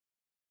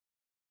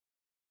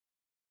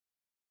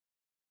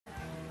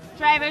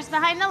Drivers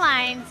behind the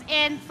lines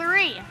in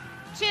 3,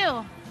 2,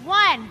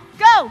 1,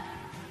 go!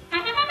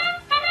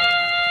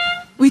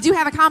 We do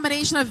have a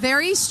combination of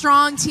very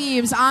strong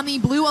teams on the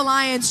Blue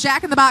Alliance.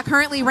 Jack in the Bot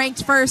currently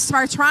ranked 1st,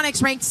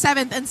 Spartronics ranked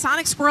 7th, and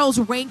Sonic Squirrels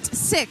ranked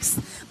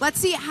 6th. Let's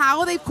see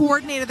how they've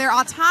coordinated their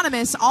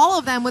autonomous, all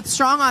of them with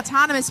strong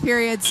autonomous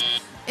periods.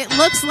 It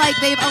looks like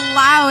they've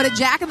allowed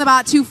Jack in the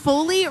Bot to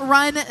fully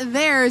run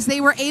theirs.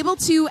 They were able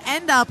to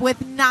end up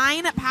with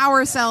 9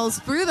 power cells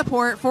through the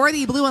port for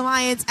the Blue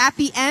Alliance at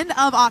the end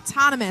of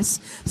autonomous.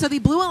 So the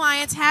Blue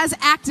Alliance has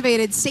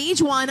activated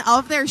stage 1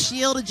 of their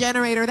shield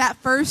generator. That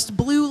first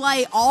blue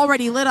light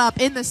already lit up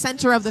in the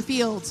center of the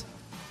field.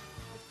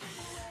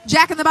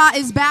 Jack in the Bot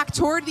is back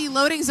toward the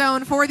loading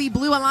zone for the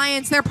Blue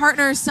Alliance. Their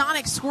partner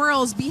Sonic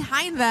Squirrels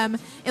behind them.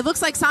 It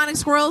looks like Sonic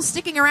Squirrels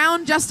sticking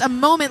around just a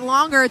moment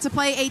longer to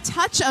play a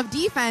touch of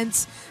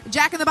defense.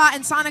 Jack in the Bot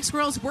and Sonic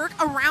Squirrels work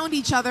around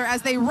each other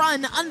as they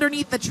run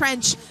underneath the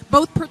trench,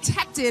 both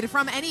protected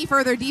from any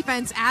further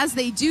defense as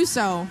they do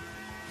so.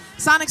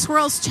 Sonic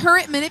Squirrels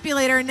turret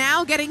manipulator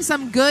now getting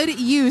some good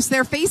use.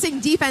 They're facing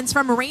defense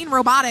from Rain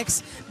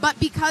Robotics, but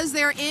because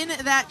they're in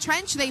that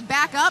trench, they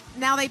back up.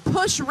 Now they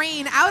push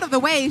Rain out of the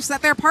way so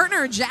that their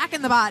partner Jack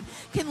in the Bot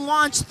can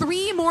launch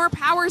 3 more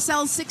power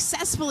cells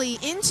successfully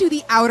into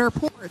the outer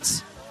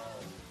port.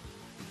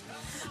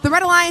 The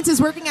Red Alliance is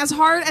working as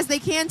hard as they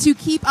can to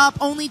keep up,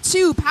 only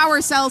 2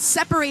 power cells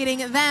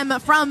separating them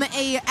from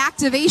a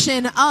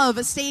activation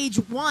of stage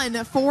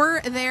 1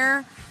 for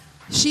their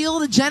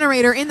shield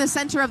generator in the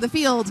center of the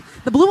field.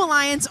 The Blue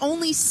Alliance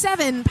only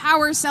 7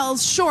 power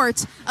cells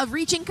short of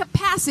reaching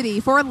capacity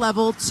for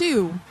level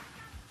 2.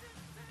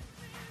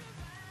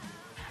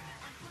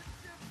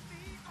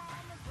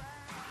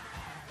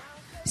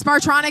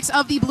 Spartronics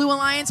of the Blue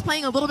Alliance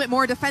playing a little bit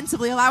more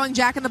defensively, allowing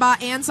Jack in the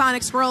Bot and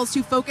Sonic Squirrels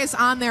to focus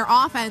on their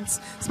offense.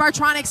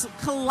 Spartronics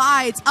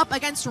collides up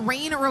against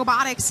Rain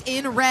Robotics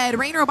in red.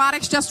 Rain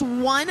Robotics just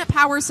 1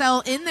 power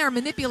cell in their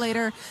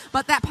manipulator,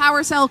 but that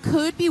power cell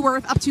could be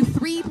worth up to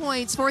 3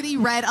 points for the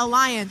Red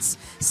Alliance.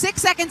 6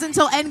 seconds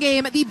until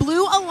endgame. The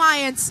Blue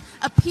Alliance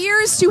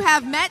appears to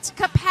have met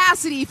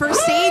capacity for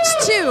stage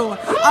 2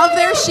 of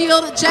their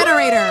shield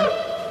generator.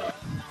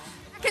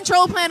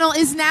 Control panel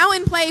is now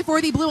in play for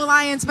the Blue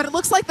Alliance, but it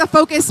looks like the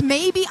focus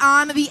may be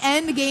on the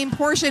end game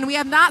portion. We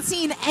have not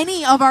seen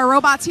any of our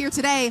robots here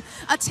today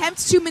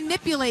attempt to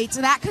manipulate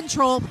that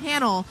control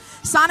panel.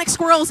 Sonic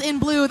Squirrels in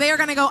blue, they are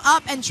going to go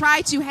up and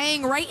try to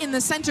hang right in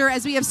the center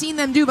as we have seen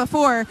them do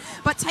before,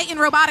 but Titan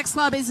Robotics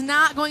Club is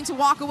not going to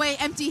walk away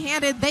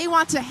empty-handed. They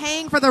want to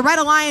hang for the Red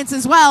Alliance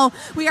as well.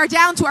 We are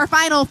down to our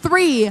final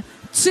 3,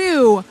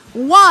 2,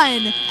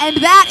 1, and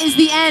that is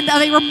the end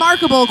of a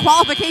remarkable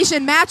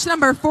qualification match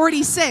number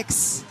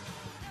 46.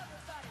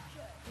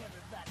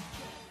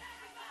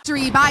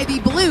 Victory by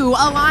the Blue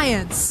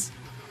Alliance.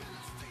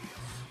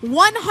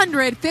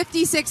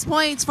 156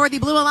 points for the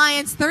Blue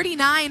Alliance,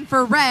 39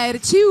 for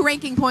Red. 2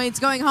 ranking points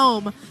going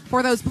home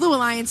for those Blue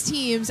Alliance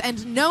teams,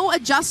 and no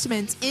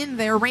adjustments in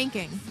their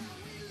ranking.